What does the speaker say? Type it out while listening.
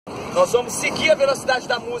Nós vamos seguir a velocidade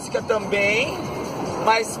da música também,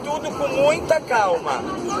 mas tudo com muita calma,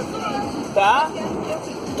 tá?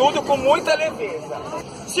 Tudo com muita leveza.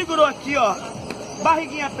 Segurou aqui, ó,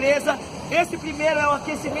 barriguinha presa. Esse primeiro é o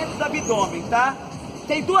aquecimento do abdômen, tá?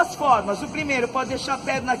 Tem duas formas. O primeiro pode deixar a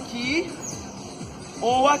perna aqui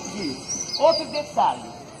ou aqui. Outro detalhe,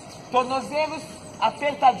 tornozelos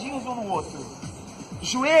apertadinhos um no outro,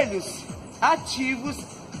 joelhos ativos,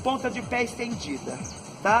 ponta de pé estendida,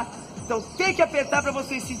 tá? Então tem que apertar para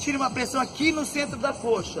vocês sentirem uma pressão aqui no centro da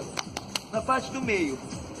coxa, na parte do meio.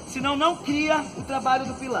 Senão não cria o trabalho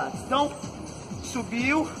do Pilates. Então,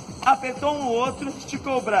 subiu, apertou um no outro,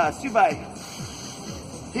 esticou o braço e vai.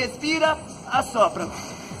 Respira, assopra.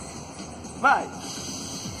 Vai.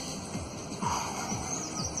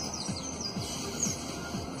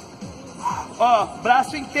 Ó,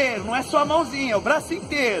 braço inteiro, não é só a mãozinha, é o braço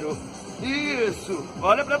inteiro. Isso,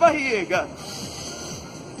 olha pra barriga.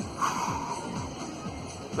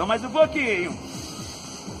 Então mais um pouquinho.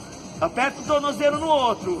 Aperta o tornozelo no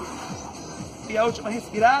outro. E a última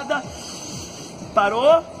respirada.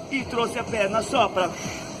 Parou e trouxe a perna, assopra.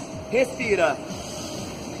 Respira.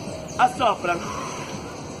 Assopra.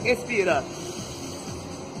 Respira.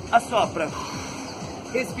 Assopra.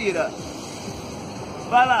 Respira.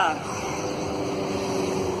 Vai lá.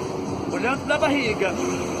 Olhando pra barriga.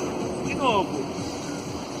 De novo.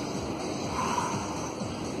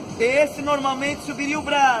 Esse normalmente subiria o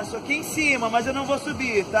braço aqui em cima, mas eu não vou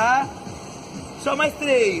subir, tá? Só mais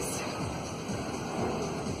 3.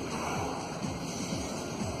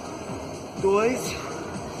 2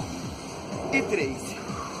 e 3.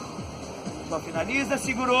 Só finaliza,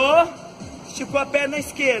 segurou, esticou a perna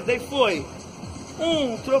esquerda e foi.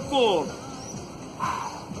 1, trocou.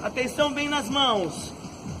 Atenção bem nas mãos.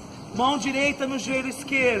 Mão direita no joelho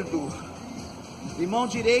esquerdo e mão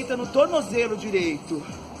direita no tornozelo direito.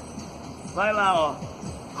 Vai lá, ó.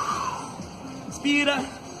 Inspira.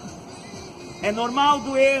 É normal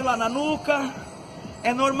doer lá na nuca.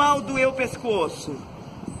 É normal doer o pescoço.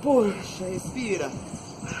 Puxa, respira.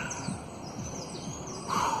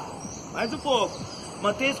 Mais um pouco.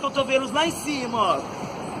 Mantenha os cotovelos lá em cima, ó.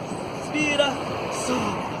 Inspira.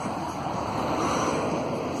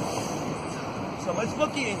 Só mais um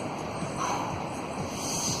pouquinho.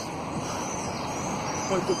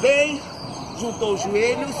 Muito bem. Juntou os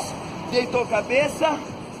joelhos. Deitou a cabeça,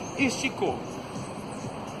 esticou.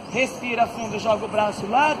 Respira fundo, joga o braço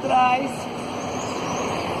lá atrás.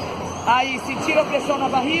 Aí, sentir a pressão na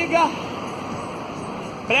barriga.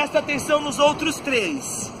 Presta atenção nos outros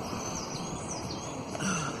 3.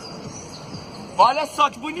 Olha só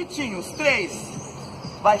que bonitinho, os 3.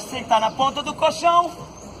 Vai sentar na ponta do colchão.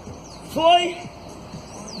 Foi.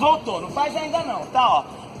 Voltou, não faz ainda não, tá, ó.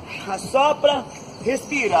 Assopra,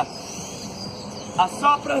 respira.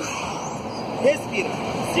 Assopra, respira.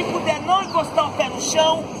 Se puder não encostar o pé no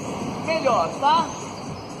chão, melhor, tá?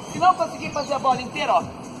 Se não conseguir fazer a bola inteira, ó,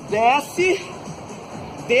 desce,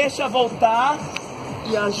 deixa voltar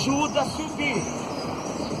e ajuda a subir.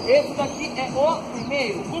 Esse daqui é o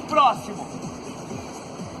primeiro, o próximo.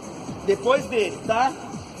 Depois dele, tá?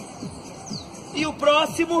 E o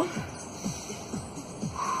próximo,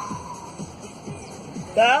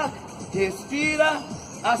 tá? Respira,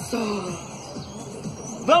 assopra.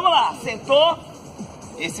 Vamos lá, sentou,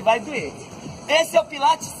 esse vai doer. Esse é o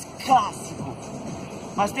Pilates clássico,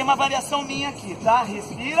 mas tem uma variação minha aqui, tá?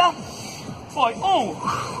 Respira, foi, 1,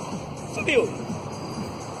 subiu,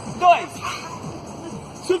 2,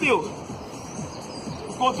 subiu.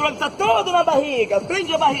 O controle tá todo na barriga,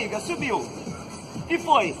 prende a barriga, subiu. E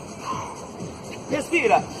foi.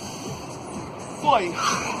 Respira, foi.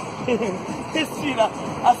 Respira,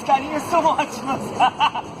 as carinhas são ótimas.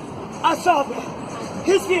 Assopra.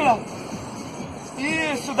 Respira.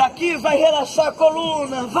 Isso daqui vai relaxar a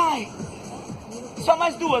coluna. Vai. Só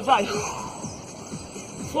mais 2, vai.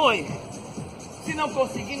 Foi. Se não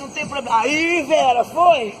conseguir, não tem problema. Aí, Vera,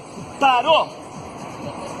 foi. Parou.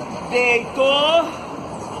 Deitou.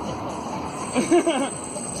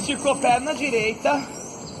 Esticou a perna direita.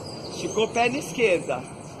 Esticou a perna esquerda.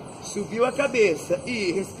 Subiu a cabeça.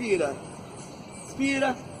 E respira.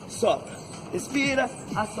 Respira. Sopra. Respira.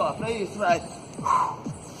 Assopra. Isso, vai.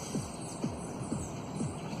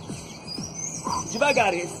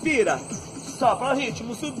 Devagar, respira. Sopra o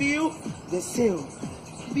ritmo. Subiu, desceu,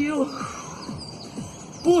 subiu.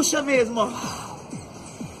 Puxa mesmo, ó.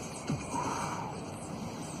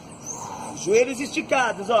 Joelhos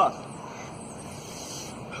esticados, ó.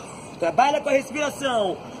 Trabalha com a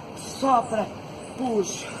respiração. Sopra,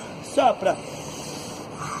 puxa, sopra.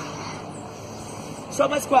 Só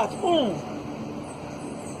mais 4. 1,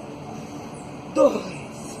 2,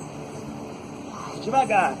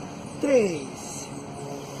 Devagar. 3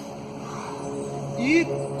 e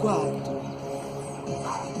 4.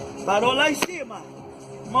 Parou lá em cima.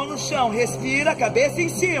 Mão no chão. Respira, cabeça em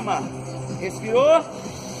cima. Respirou.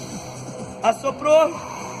 Assoprou.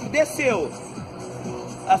 Desceu.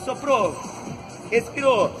 Assoprou.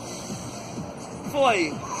 Expirou.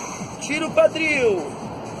 Foi. Tira o quadril.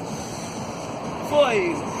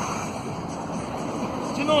 Foi.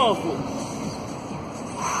 De novo.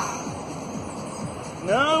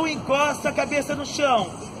 Não encosta a cabeça no chão.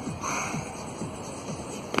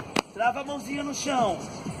 Trava a mãozinha no chão.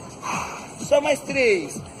 Só mais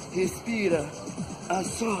 3. Respira.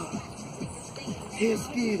 Assopra.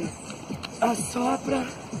 Respira. Assopra.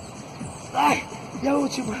 Ai, e a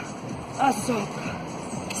última. Assopra.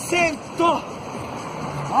 Sentou.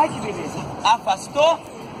 Ai, que beleza. Afastou.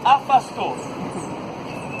 Afastou.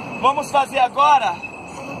 Vamos fazer agora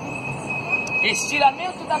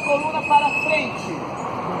estiramento da coluna para frente.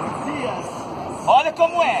 Olha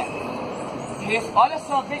como é. Olha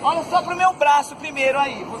só, olha só pro meu braço primeiro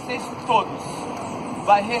aí, vocês todos.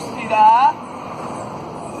 Vai respirar,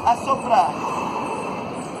 assoprar.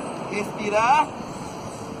 Respirar,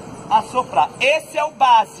 assoprar. Esse é o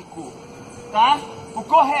básico, tá? O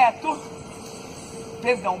correto,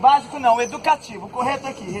 perdão, básico não, o educativo. O correto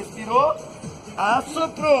aqui, respirou,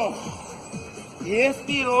 assoprou.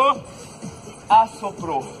 Respirou,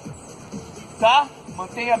 assoprou. Tá?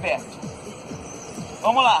 Mantenha aberto.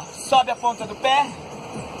 Vamos lá, sobe a ponta do pé,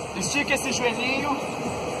 estica esse joelhinho,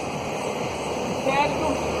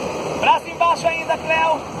 certo, braço embaixo ainda,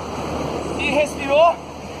 Cleo, e respirou,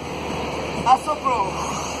 assoprou,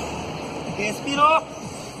 respirou,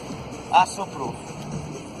 assoprou,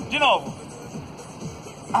 de novo,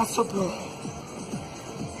 assoprou,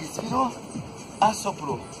 respirou,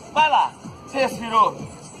 assoprou, vai lá, respirou,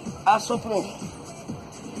 assoprou.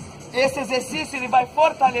 Esse exercício ele vai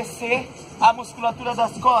fortalecer a musculatura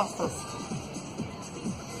das costas.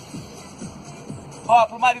 Ó,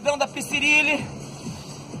 pro maridão da Piscirile.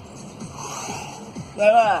 Vai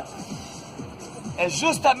lá. É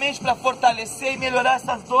justamente para fortalecer e melhorar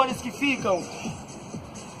essas dores que ficam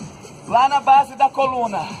lá na base da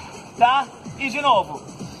coluna, tá? E de novo.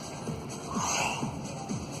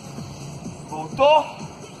 Voltou.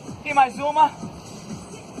 E mais uma.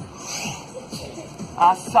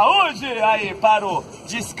 A saúde! Aí, parou.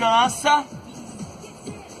 Descansa.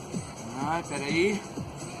 Ai, peraí.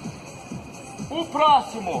 O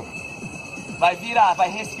próximo. Vai virar, vai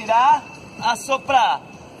respirar, assoprar.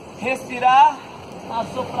 Respirar,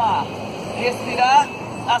 assoprar. Respirar,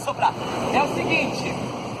 assoprar. É o seguinte,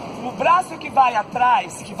 o braço que vai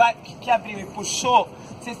atrás, que abriu e puxou,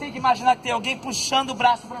 vocês têm que imaginar que tem alguém puxando o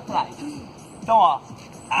braço para trás. Então, ó,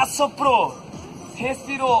 assoprou,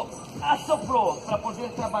 respirou, assoprou, para poder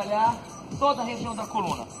trabalhar toda a região da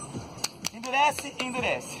coluna. Endurece,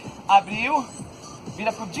 endurece. Abriu,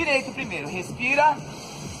 vira pro direito primeiro. Respira,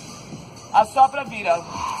 assopra, vira.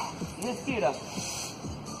 Respira.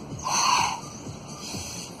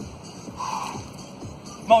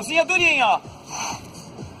 Mãozinha durinha, ó.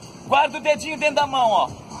 Guarda o dedinho dentro da mão, ó.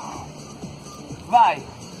 Vai.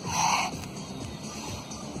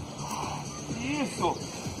 Isso.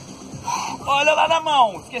 Olha lá na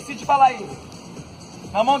mão. Esqueci de falar aí.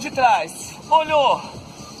 Na mão de trás. Olhou.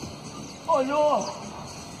 Olhou.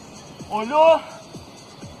 Olhou.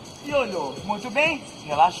 E olhou. Muito bem.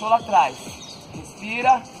 Relaxou lá atrás.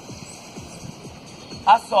 Respira.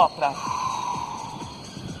 Assopra.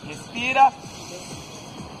 Respira.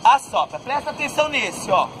 Assopra. Presta atenção nesse,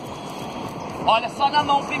 ó. Olha só na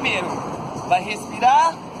mão primeiro. Vai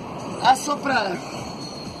respirar. Assoprar.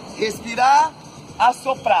 Respirar.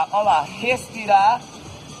 Assoprar. Olha lá. Respirar.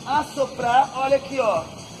 Assoprar. Olha aqui, ó.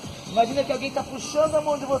 Imagina que alguém está puxando a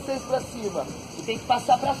mão de vocês para cima. E tem que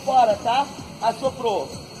passar para fora, tá? Assoprou.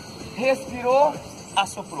 Respirou.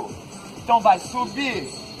 Assoprou. Então vai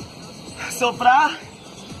subir. Soprar.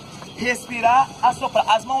 Respirar. Assoprar.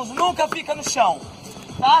 As mãos nunca ficam no chão.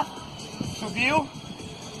 Tá? Subiu.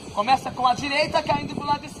 Começa com a direita caindo pro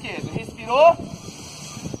lado esquerdo. Respirou.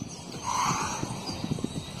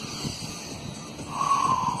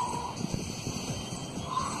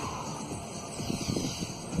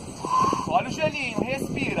 Olha o joelhinho,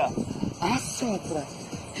 respira, assopra,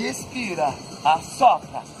 respira,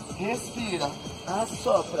 assopra, respira,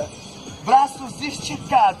 assopra. Braços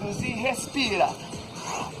esticados e respira.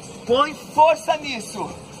 Põe força nisso.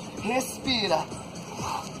 Respira.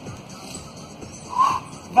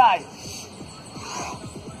 Vai.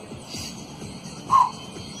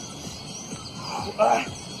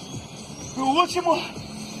 O último.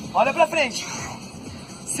 Olha pra frente.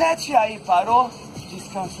 7, aí, parou.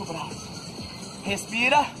 Descansa o braço.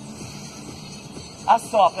 Respira.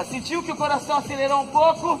 Assopra. Sentiu que o coração acelerou um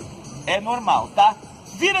pouco? É normal, tá?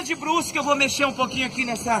 Vira de bruxo que eu vou mexer um pouquinho aqui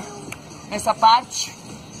nessa parte.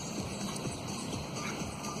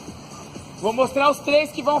 Vou mostrar os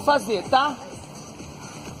 3 que vão fazer, tá?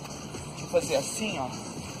 Deixa eu fazer assim, ó.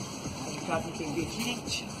 Pra caso entender,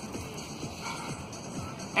 gente.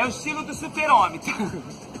 É o estilo do super-homem, tá?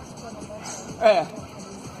 É.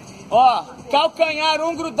 Ó, calcanhar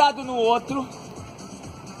um grudado no outro.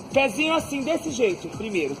 Pezinho assim, desse jeito,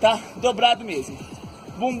 primeiro, tá? Dobrado mesmo.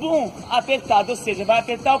 Bumbum apertado, ou seja, vai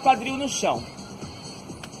apertar o quadril no chão.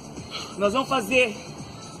 Nós vamos fazer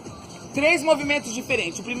 3 movimentos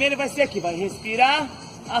diferentes. O primeiro vai ser aqui, vai respirar,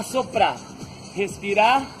 assoprar.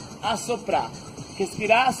 Respirar, assoprar.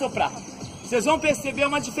 Respirar, assoprar. Vocês vão perceber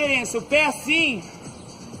uma diferença. O pé assim,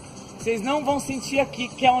 vocês não vão sentir aqui,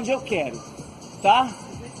 que é onde eu quero, tá?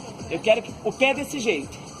 Eu quero que o pé desse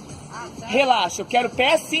jeito. Relaxa, eu quero o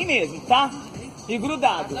pé assim mesmo, tá? E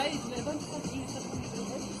grudado.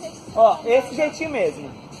 Ó, esse jeitinho mesmo.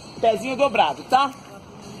 Pezinho dobrado, tá?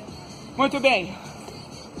 Muito bem.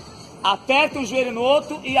 Aperta um joelho no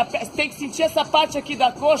outro e tem que sentir essa parte aqui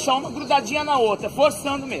da coxa, uma grudadinha na outra,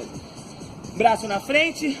 forçando mesmo. Braço na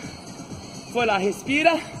frente. Foi lá,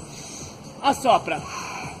 respira. Assopra.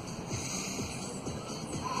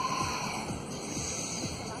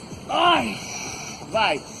 Ai!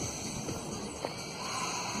 Vai.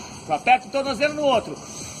 Aperta o tornozelo no outro.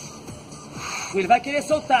 Ele vai querer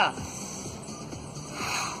soltar.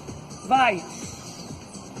 Vai.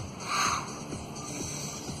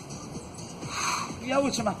 E a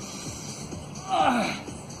última.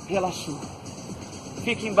 Relaxou.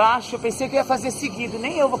 Fica embaixo. Eu pensei que eu ia fazer seguido.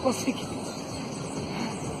 Nem eu vou conseguir.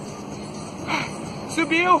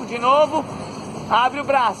 Subiu. De novo. Abre o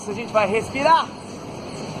braço. A gente vai respirar.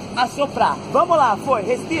 Assoprar. Vamos lá. Foi.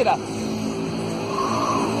 Respira.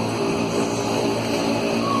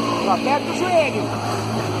 Aperta o joelho.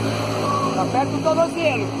 Aperta o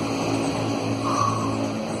tornozelo.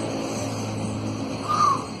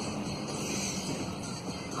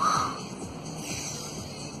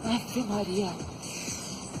 Ave Maria.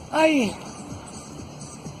 Aí.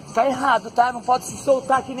 Tá errado, tá? Não pode se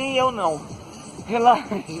soltar que nem eu, não. Relaxa.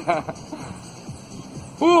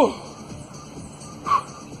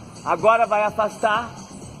 Agora vai afastar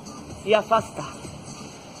e afastar.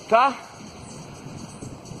 Tá?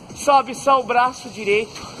 Sobe só o braço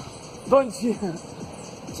direito. Bom dia.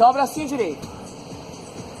 Só o bracinho direito.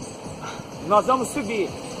 Nós vamos subir.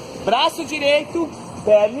 Braço direito,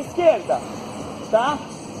 perna esquerda. Tá?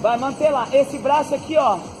 Vai manter lá. Esse braço aqui,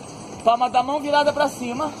 ó. Palma da mão virada pra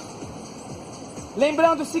cima.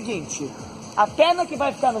 Lembrando o seguinte. A perna que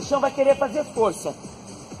vai ficar no chão vai querer fazer força.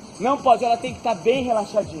 Não pode, ela tem que estar bem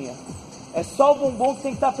relaxadinha. É só o bumbum que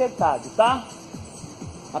tem que estar apertado, tá?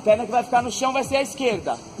 A perna que vai ficar no chão vai ser a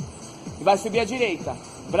esquerda. E vai subir a direita.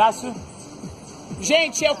 Braço...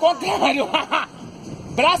 Gente, é o contrário.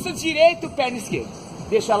 Braço direito, perna esquerda.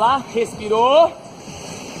 Deixa lá, respirou.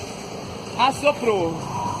 Assoprou.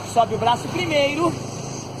 Sobe o braço primeiro.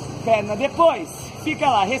 Perna depois. Fica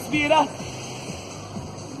lá, respira.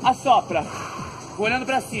 Assopra. Olhando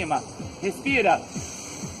pra cima. Respira.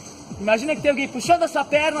 Imagina que tem alguém puxando essa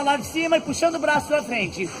perna lá de cima e puxando o braço pra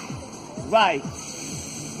frente. Vai.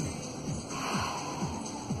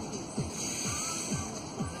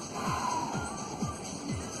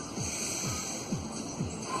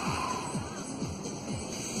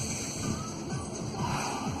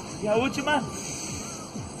 E a última.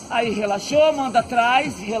 Aí, relaxou, manda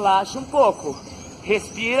atrás, relaxa um pouco.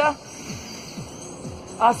 Respira.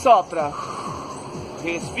 Assopra.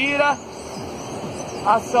 Respira.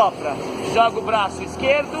 Assopra. Joga o braço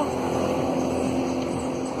esquerdo.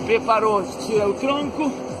 Preparou, tira o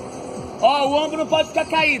tronco. Ó, o ombro não pode ficar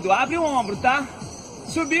caído. Abre o ombro, tá?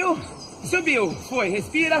 Subiu, subiu. Foi,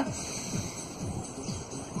 respira.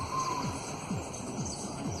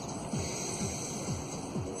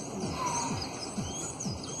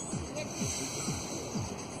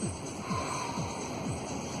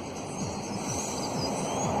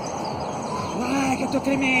 Vai, que eu tô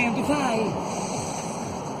tremendo, vai.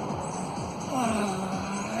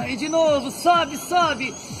 E de novo, sobe,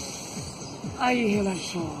 sobe. Aí,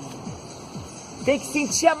 relaxou. Tem que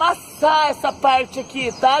sentir amassar essa parte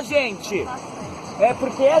aqui, tá, gente? É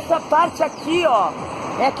porque essa parte aqui, ó,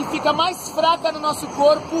 é a que fica mais fraca no nosso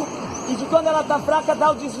corpo. E de quando ela tá fraca,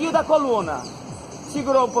 dá o desvio da coluna.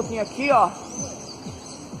 Segurou um pouquinho aqui, ó.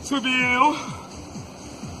 Subiu.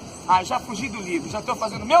 Ai, já fugi do livro, já tô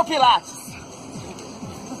fazendo meu pilates.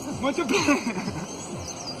 Muito bem.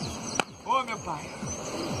 Ô, meu pai.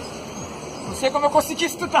 Não sei como eu consegui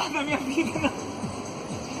estudar na minha vida, não.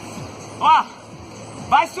 Ó,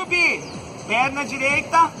 vai subir. Perna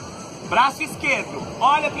direita, braço esquerdo.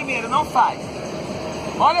 Olha primeiro, não faz.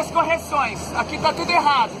 Olha as correções. Aqui tá tudo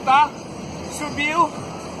errado, tá? Subiu,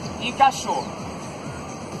 encaixou.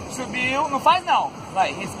 Subiu, não faz não.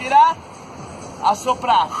 Vai, respirar,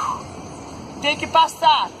 assoprar. Tem que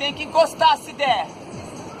passar, tem que encostar se der.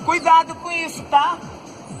 Cuidado com isso, tá?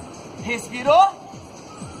 Respirou,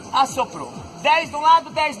 assoprou. 10 de um lado,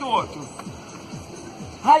 10 do outro.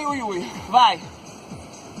 Ai, ui, ui, vai.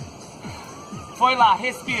 Foi lá,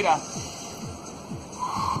 respira.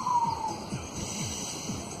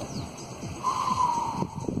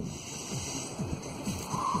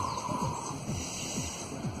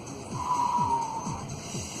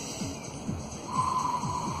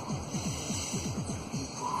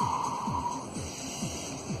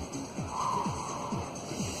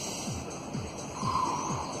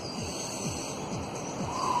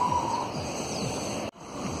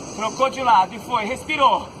 Trocou de lado e foi,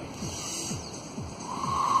 respirou.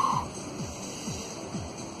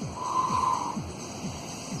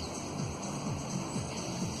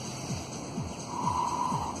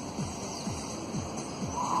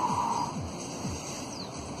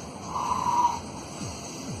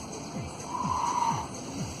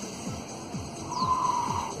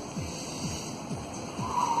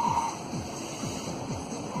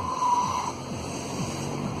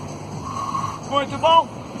 Muito bom.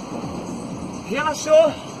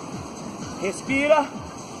 Relaxou. Respira.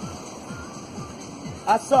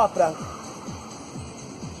 Assopra.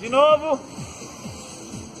 De novo.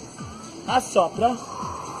 Assopra.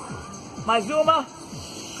 Mais uma.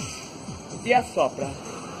 E assopra.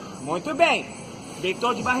 Muito bem.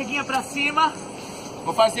 Deitou de barriguinha pra cima.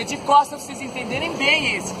 Vou fazer de costas pra vocês entenderem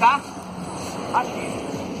bem esse, tá? Aqui.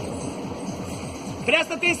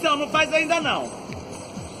 Presta atenção, não faz ainda não.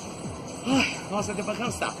 Ai, nossa, deu pra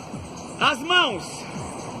cansar. As mãos.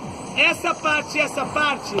 Essa parte e essa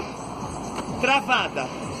parte travada.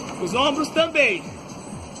 Os ombros também.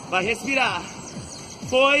 Vai respirar.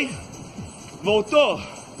 Foi. Voltou.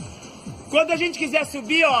 Quando a gente quiser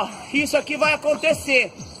subir, ó, isso aqui vai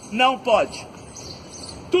acontecer. Não pode.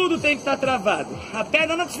 Tudo tem que estar travado. A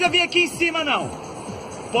perna não precisa vir aqui em cima, não.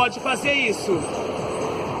 Pode fazer isso.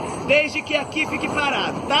 Desde que aqui fique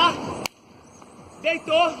parado, tá?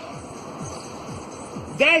 Deitou.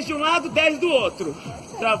 10 de um lado, 10 do outro.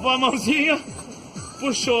 Travou a mãozinha.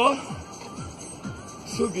 Puxou.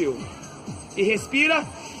 Subiu. E respira.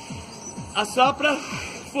 Assopra.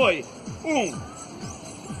 Foi. 1.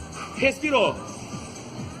 Respirou.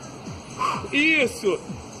 Isso.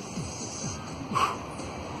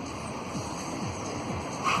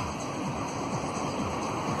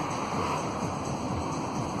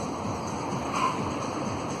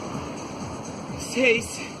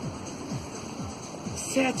 Seis.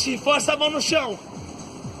 7. Força a mão no chão.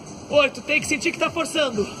 8. Tem que sentir que tá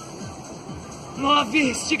forçando.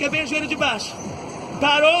 9. Estica bem o joelho de baixo.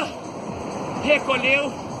 Parou.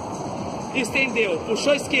 Recolheu. Estendeu.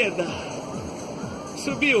 Puxou a esquerda.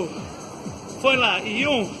 Subiu. Foi lá. E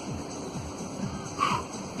 1.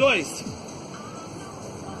 2.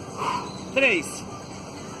 3.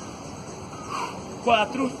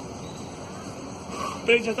 4.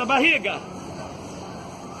 Prende essa barriga.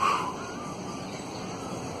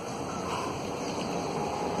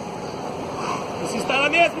 5. Instala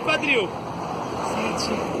mesmo, quadril.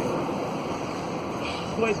 7.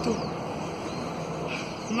 8.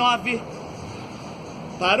 9.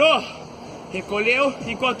 Parou. Recolheu.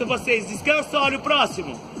 Enquanto vocês descansam, olha o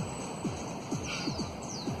próximo.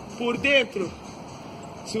 Por dentro.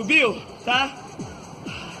 Subiu, tá?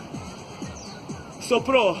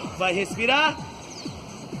 Soprou. Vai respirar.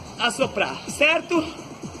 Assoprar, certo?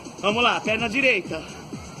 Vamos lá, perna direita.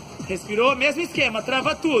 Respirou, mesmo esquema,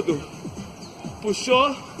 trava tudo.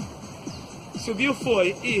 Puxou. Subiu,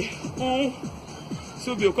 foi. E 1.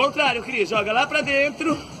 Subiu. Contrário, Cris. Joga lá pra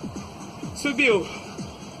dentro. Subiu.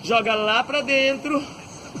 Joga lá pra dentro.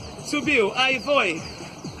 Subiu. Aí foi.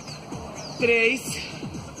 3.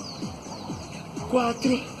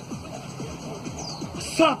 4.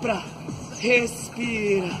 Assopra.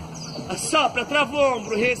 Respira. Assopra. Trava o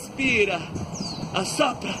ombro. Respira.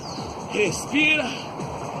 Assopra. Respira.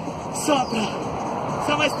 Sopra.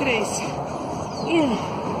 Só mais 3. 1.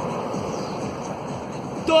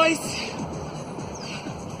 2.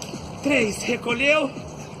 3. Recolheu.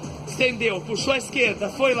 Estendeu. Puxou a esquerda.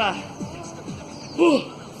 Foi lá.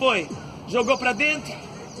 Foi. Jogou pra dentro.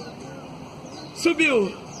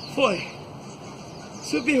 Subiu. Foi.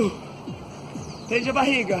 Subiu. Prende a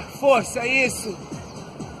barriga. Força. Isso.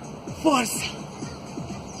 Força.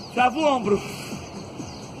 Trava o ombro.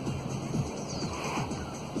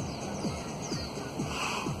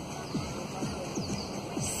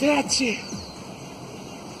 7,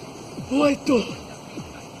 8,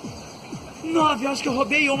 9, acho que eu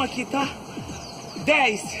roubei uma aqui, tá?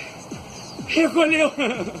 10, recolheu.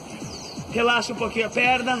 Relaxa um pouquinho a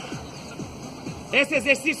perna. Esse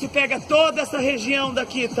exercício pega toda essa região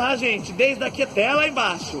daqui, tá, gente? Desde aqui até lá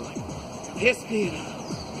embaixo. Respira.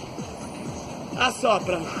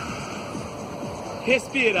 Assopra.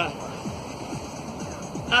 Respira.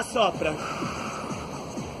 Assopra.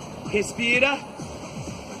 Respira.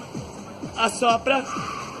 Assopra.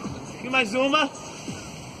 E mais uma.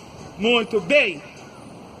 Muito bem.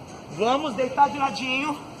 Vamos deitar de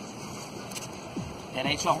ladinho.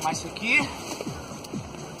 Peraí, deixa eu arrumar isso aqui.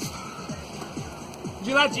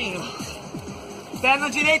 De ladinho. Perna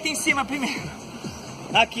direita em cima primeiro.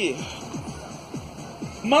 Aqui.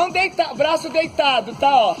 Mão deitada, braço deitado,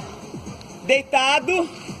 tá, ó. Deitado.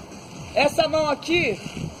 Essa mão aqui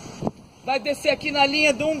vai descer aqui na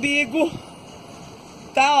linha do umbigo.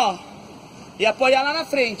 Tá, ó. E apoiar lá na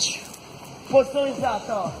frente. Posição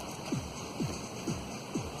exata, ó.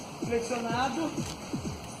 Flexionado.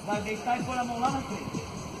 Vai deitar e pôr a mão lá na frente.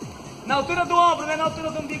 Na altura do ombro, não é na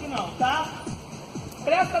altura do umbigo não, tá?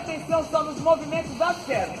 Presta atenção só nos movimentos das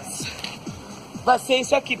pernas. Vai ser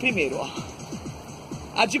isso aqui primeiro, ó.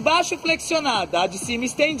 A de baixo flexionada, a de cima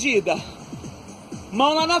estendida.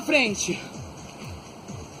 Mão lá na frente.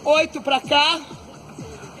 8 pra cá.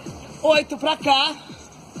 8 pra cá.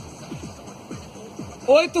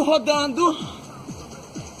 8 rodando.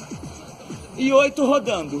 E 8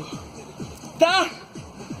 rodando. Tá?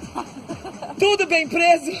 Tudo bem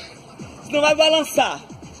preso? Não vai balançar.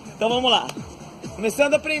 Então vamos lá.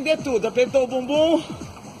 Começando a prender tudo. Apertou o bumbum.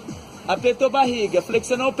 Apertou a barriga.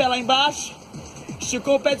 Flexionou o pé lá embaixo.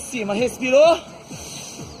 Esticou o pé de cima. Respirou.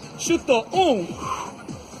 Chutou. 1,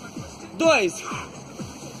 2,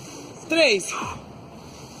 3,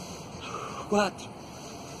 4,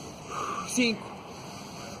 5,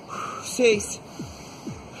 6,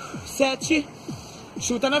 7.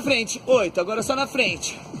 Chuta na frente. 8. Agora só na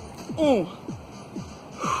frente. 1,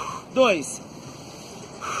 2,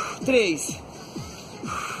 3,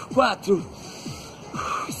 4,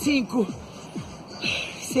 5,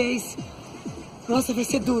 6. Nossa, vai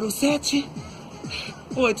ser duro. 7,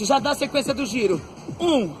 8. Já dá a sequência do giro.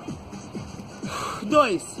 1,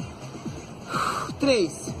 2,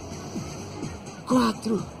 3,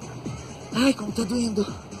 4. Ai, como tá doendo.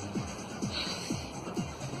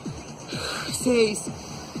 6,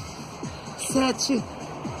 7.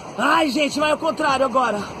 Ai, gente, vai ao contrário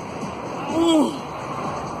agora. 1,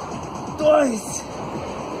 2,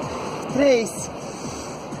 3,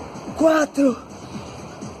 4,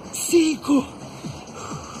 5,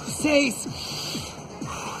 6,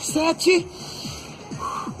 7,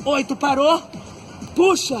 8. Parou.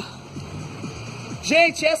 Puxa.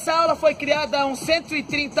 Gente, essa aula foi criada há uns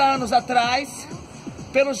 130 anos atrás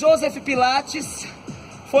pelo Joseph Pilates.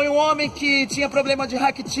 Foi um homem que tinha problema de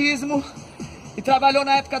raquitismo e trabalhou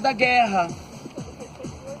na época da guerra.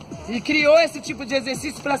 E criou esse tipo de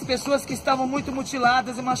exercício para as pessoas que estavam muito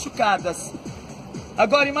mutiladas e machucadas.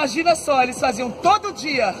 Agora, imagina só, eles faziam todo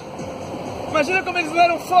dia. Imagina como eles não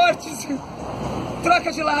eram fortes.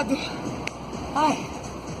 Troca de lado. Ai.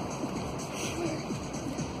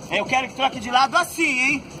 Eu quero que troque de lado assim,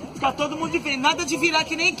 hein? Fica todo mundo diferente. Nada de virar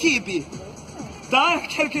que nem quibe. Tá? Eu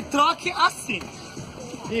quero que troque assim.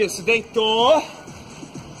 Isso, deitou.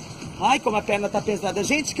 Ai, como a perna tá pesada.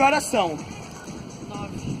 Gente, que horas são?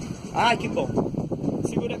 9. Ai, que bom.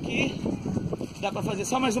 Segura aqui. Dá pra fazer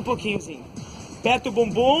só mais um pouquinhozinho. Aperta o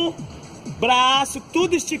bumbum. Braço,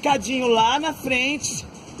 tudo esticadinho lá na frente.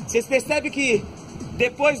 Vocês percebem que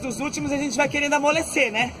depois dos últimos a gente vai querendo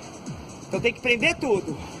amolecer, né? Então tem que prender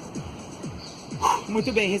tudo.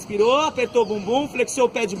 Muito bem, respirou, apertou o bumbum, flexou o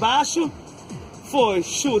pé de baixo. Foi,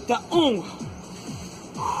 chuta. 1,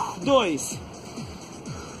 2,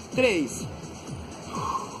 3,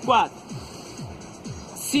 4,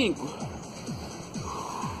 5,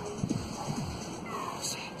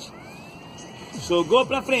 7. Jogou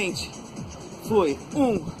pra frente. Foi.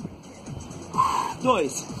 1,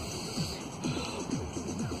 2,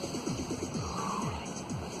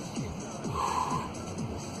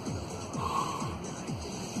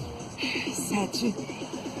 7.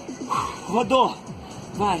 Rodou.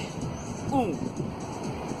 Vai. 1.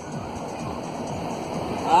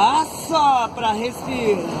 Assopra,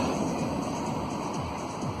 respira.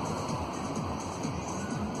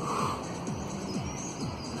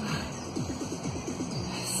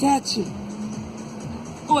 7.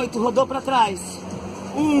 8. Rodou pra trás.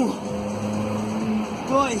 1,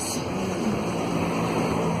 2.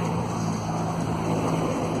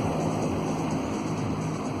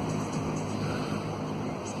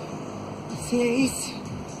 6,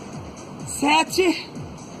 7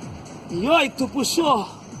 e 8. Puxou.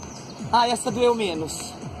 Ah, essa doeu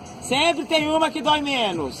menos. Sempre tem uma que dói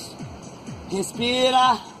menos.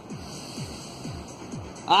 Respira.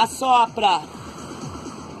 Assopra.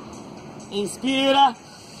 Inspira.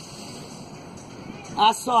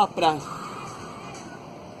 Assopra.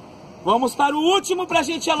 Vamos para o último pra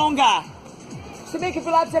gente alongar. Se bem que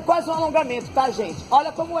Pilates é quase um alongamento, tá, gente?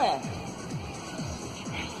 Olha como é.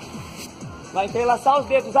 Vai entrelaçar os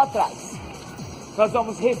dedos atrás. Nós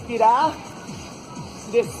vamos respirar,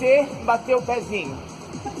 descer, bater o pezinho.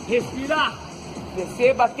 Respirar,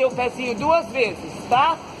 descer, bater o pezinho 2 vezes,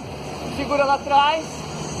 tá? Segura lá atrás.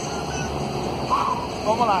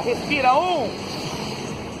 Vamos lá, respira. 1.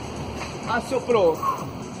 Assoprou.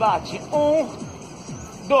 Bate. 1,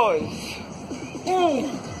 2.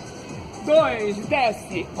 1, 2.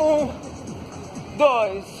 Desce. 1,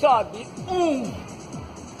 2. Sobe. 1.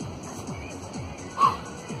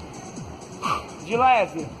 De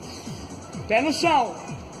leve. Pé no chão.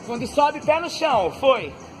 Quando sobe, pé no chão.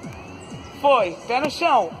 Foi. Foi. Pé no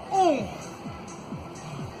chão. 1.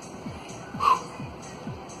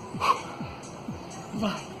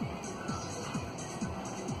 Vai.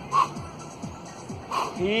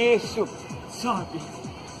 Isso. Sobe.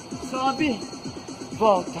 Sobe.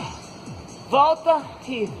 Volta. Volta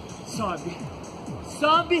e sobe.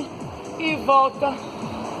 Sobe e volta.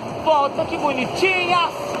 Volta. Que bonitinha.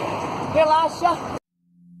 Relaxa.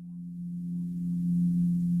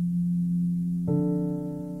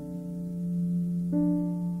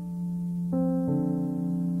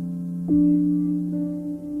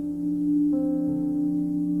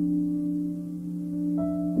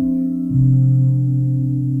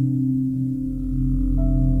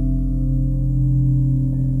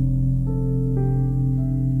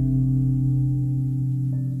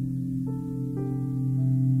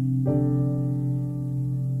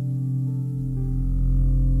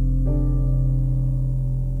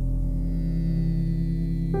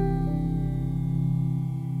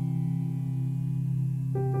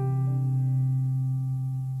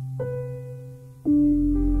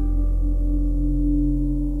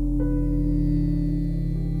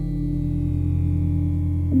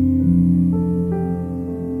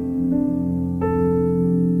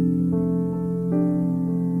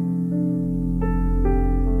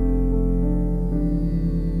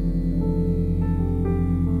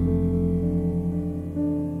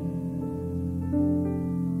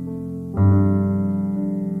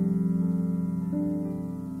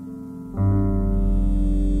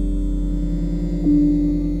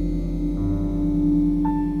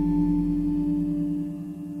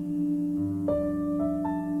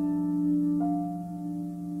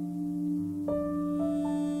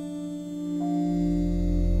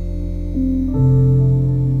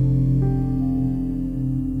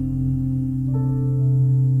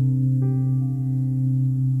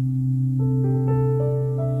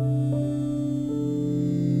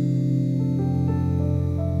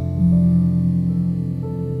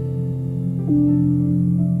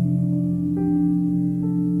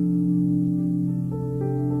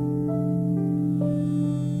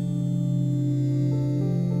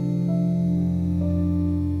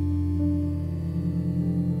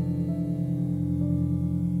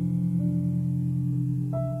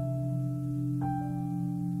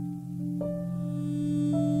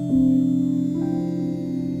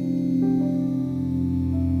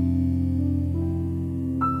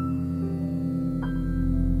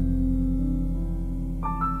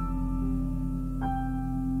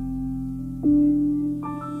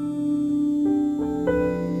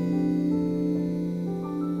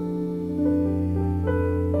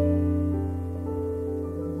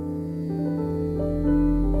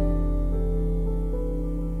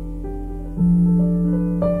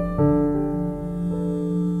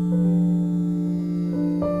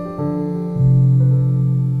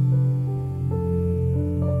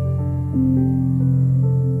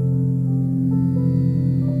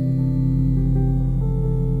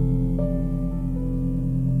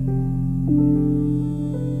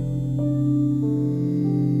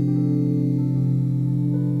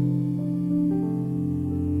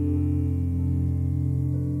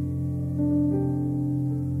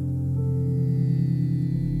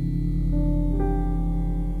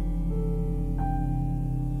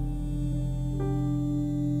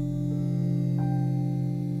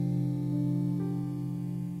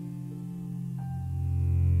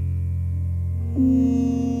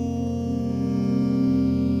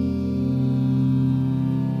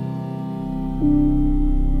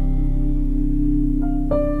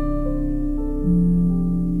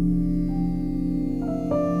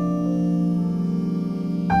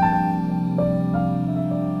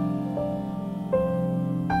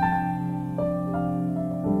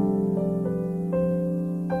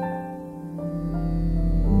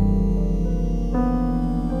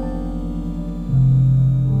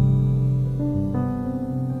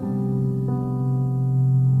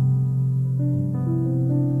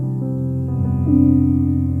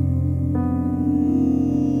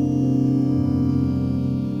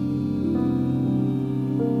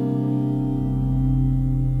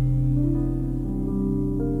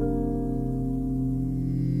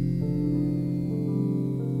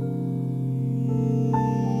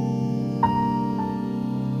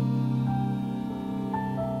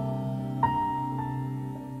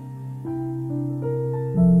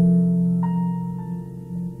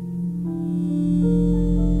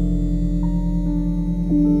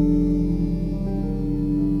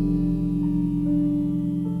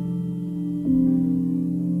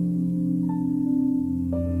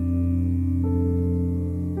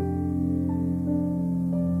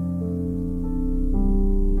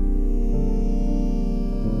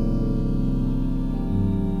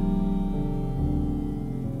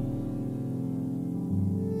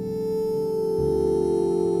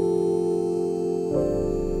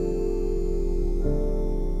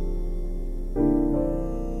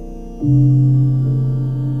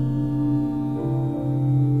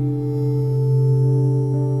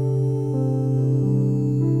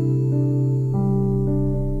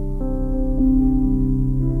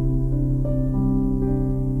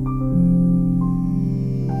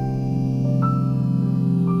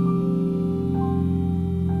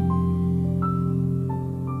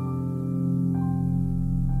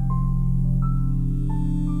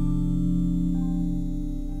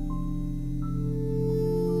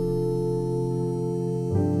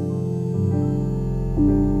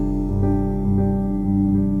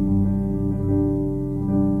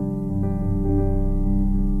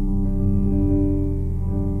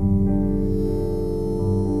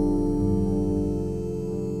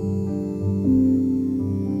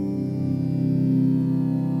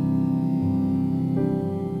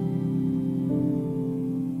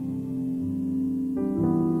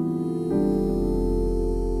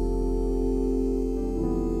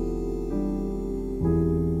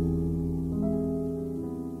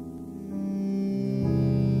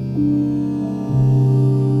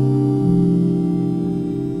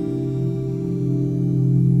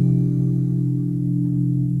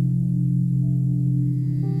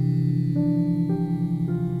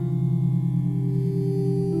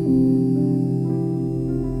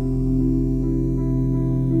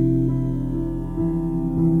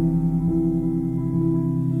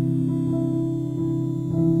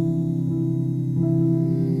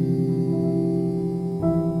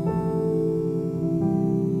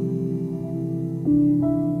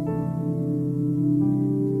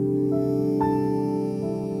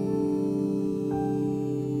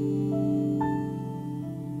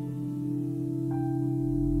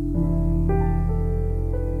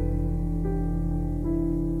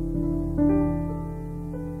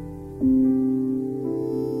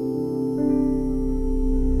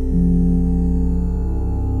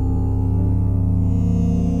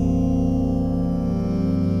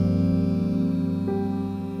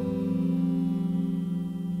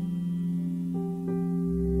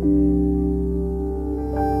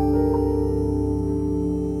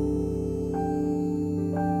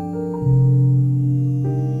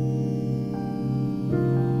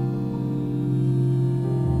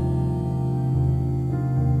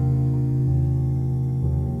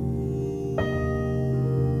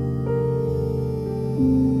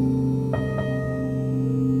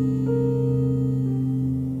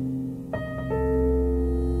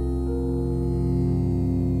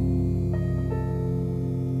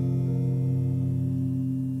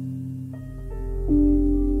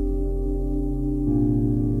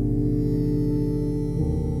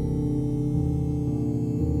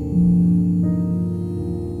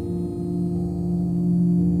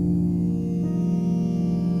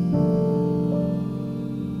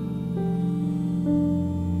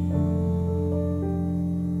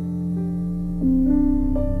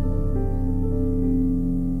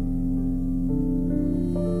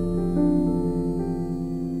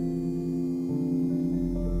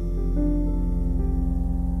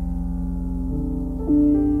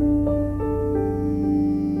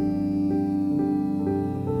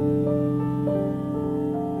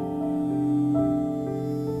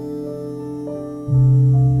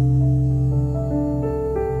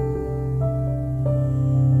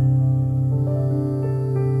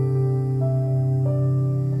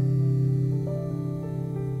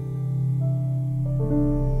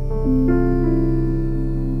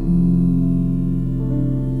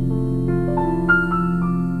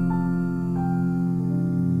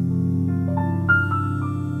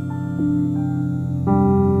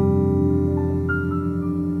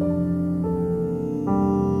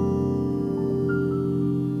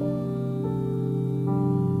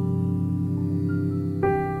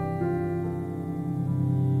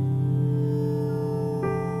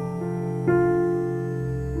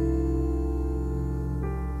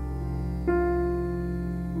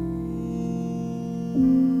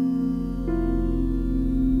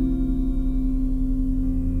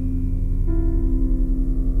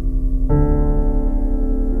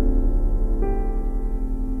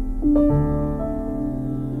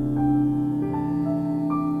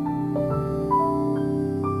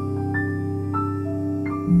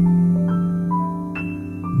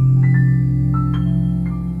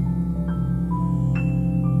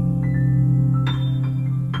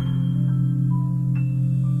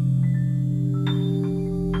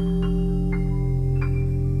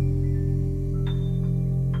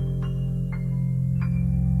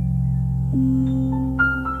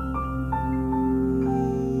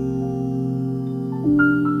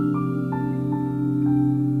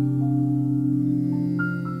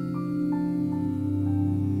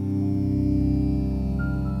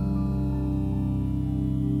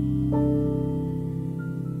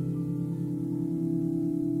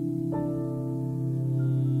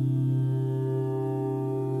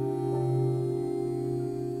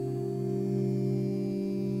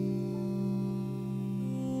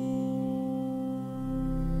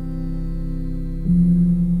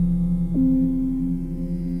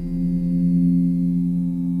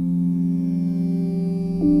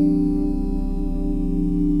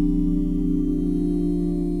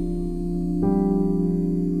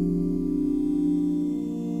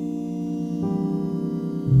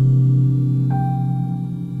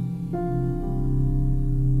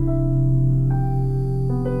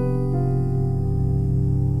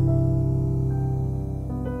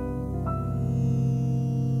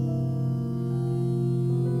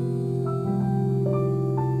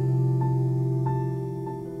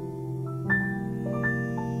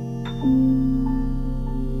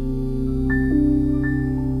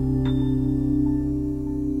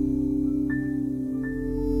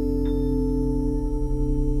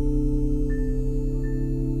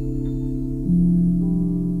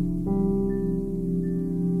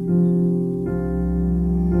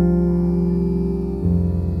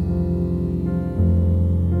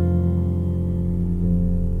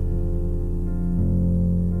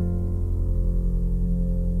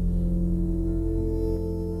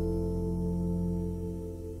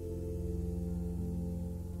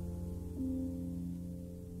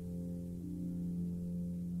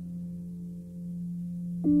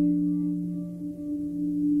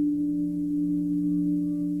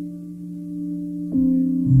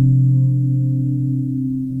 Música